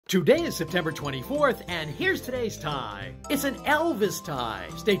Today is September 24th, and here's today's tie. It's an Elvis tie.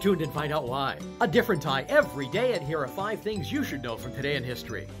 Stay tuned and find out why. A different tie every day, and here are 5 things you should know from today in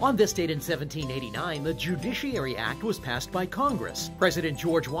history. On this date in 1789, the Judiciary Act was passed by Congress. President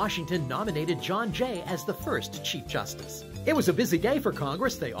George Washington nominated John Jay as the first Chief Justice. It was a busy day for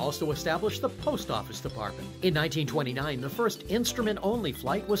Congress. They also established the Post Office Department. In 1929, the first instrument-only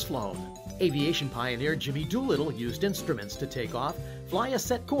flight was flown. Aviation pioneer Jimmy Doolittle used instruments to take off, fly a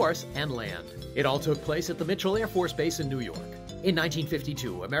set course, and land. It all took place at the Mitchell Air Force Base in New York. In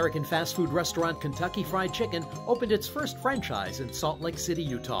 1952, American fast food restaurant Kentucky Fried Chicken opened its first franchise in Salt Lake City,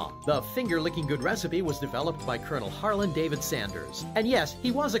 Utah. The finger-licking good recipe was developed by Colonel Harlan David Sanders. And yes, he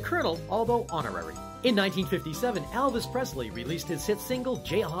was a colonel, although honorary. In 1957, Elvis Presley released his hit single,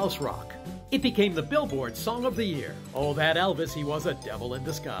 Jailhouse Rock. It became the Billboard Song of the Year. Oh, that Elvis, he was a devil in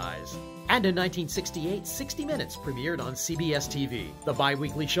disguise. And in 1968, 60 Minutes premiered on CBS TV. The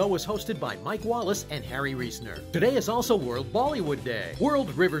bi-weekly show was hosted by Mike Wallace and Harry Reesner. Today is also World Bollywood Day,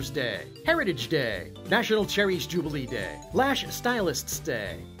 World Rivers Day, Heritage Day, National Cherries Jubilee Day, Lash Stylists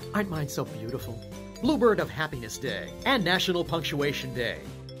Day. Aren't mine so beautiful? Bluebird of Happiness Day, and National Punctuation Day.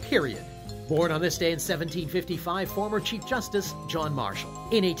 Period. Born on this day in 1755, former Chief Justice John Marshall.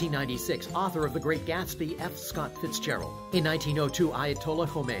 In 1896, author of The Great Gatsby, F. Scott Fitzgerald. In 1902, Ayatollah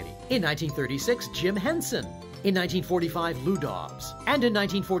Khomeini. In 1936, Jim Henson. In 1945, Lou Dobbs. And in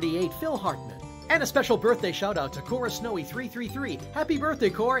 1948, Phil Hartman. And a special birthday shout-out to Cora Snowy 333. Happy birthday,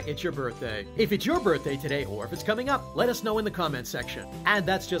 Cora. It's your birthday. If it's your birthday today, or if it's coming up, let us know in the comments section. And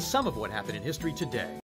that's just some of what happened in history today.